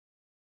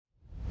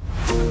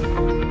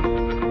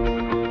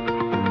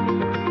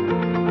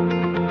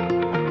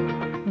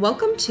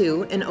Welcome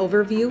to an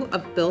overview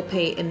of Bill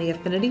Pay in the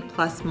Affinity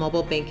Plus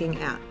mobile banking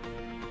app.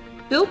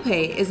 Bill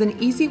Pay is an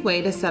easy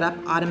way to set up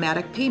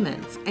automatic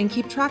payments and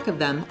keep track of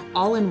them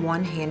all in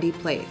one handy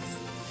place.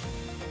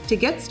 To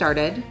get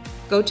started,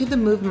 go to the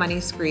Move Money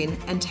screen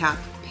and tap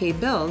Pay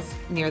Bills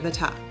near the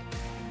top.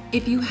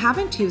 If you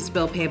haven't used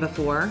Bill Pay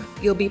before,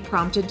 you'll be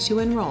prompted to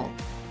enroll.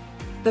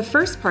 The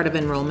first part of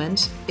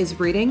enrollment is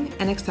reading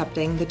and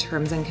accepting the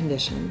terms and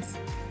conditions.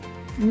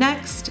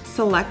 Next,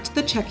 select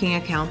the checking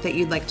account that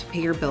you'd like to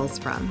pay your bills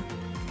from.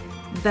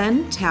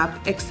 Then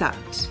tap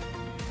Accept.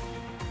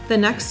 The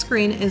next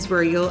screen is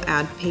where you'll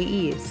add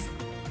payees.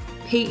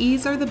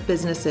 Payees are the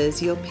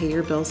businesses you'll pay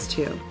your bills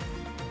to.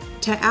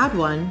 To add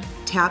one,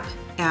 tap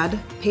Add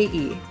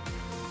Payee.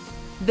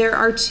 There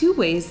are two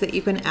ways that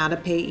you can add a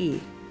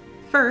payee.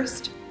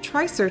 First,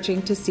 try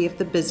searching to see if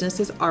the business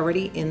is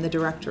already in the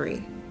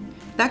directory.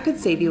 That could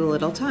save you a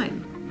little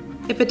time.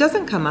 If it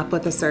doesn't come up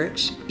with a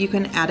search, you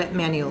can add it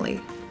manually.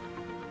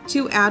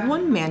 To add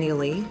one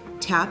manually,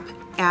 tap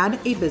Add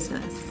a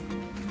Business.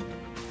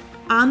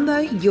 On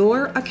the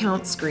Your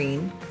Account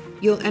screen,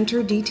 you'll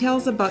enter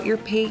details about your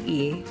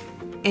payee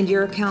and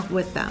your account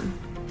with them,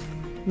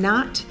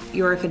 not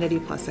your Affinity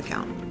Plus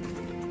account.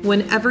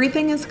 When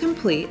everything is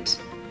complete,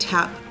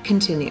 tap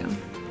Continue.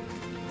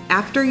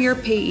 After your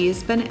payee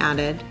has been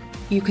added,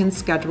 you can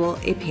schedule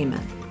a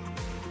payment.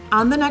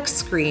 On the next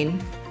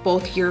screen,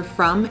 both your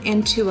From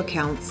and To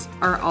accounts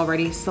are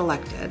already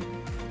selected,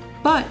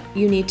 but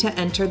you need to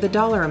enter the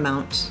dollar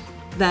amount,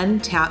 then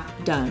tap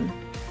Done.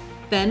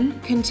 Then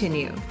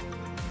Continue.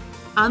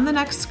 On the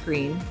next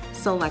screen,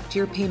 select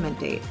your payment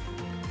date,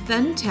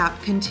 then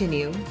tap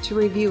Continue to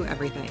review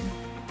everything.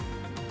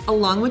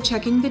 Along with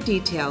checking the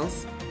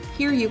details,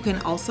 here you can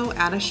also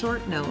add a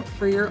short note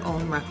for your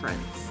own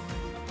reference.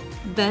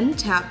 Then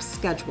tap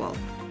Schedule.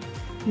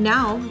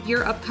 Now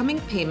your upcoming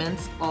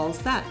payment's all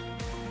set.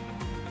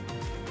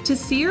 To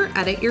see or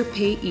edit your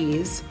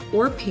payees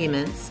or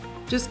payments,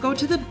 just go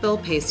to the Bill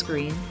Pay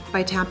screen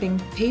by tapping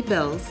Pay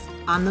Bills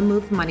on the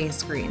Move Money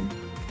screen.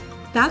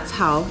 That's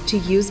how to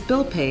use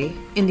Bill Pay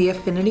in the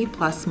Affinity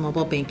Plus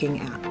mobile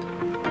banking app.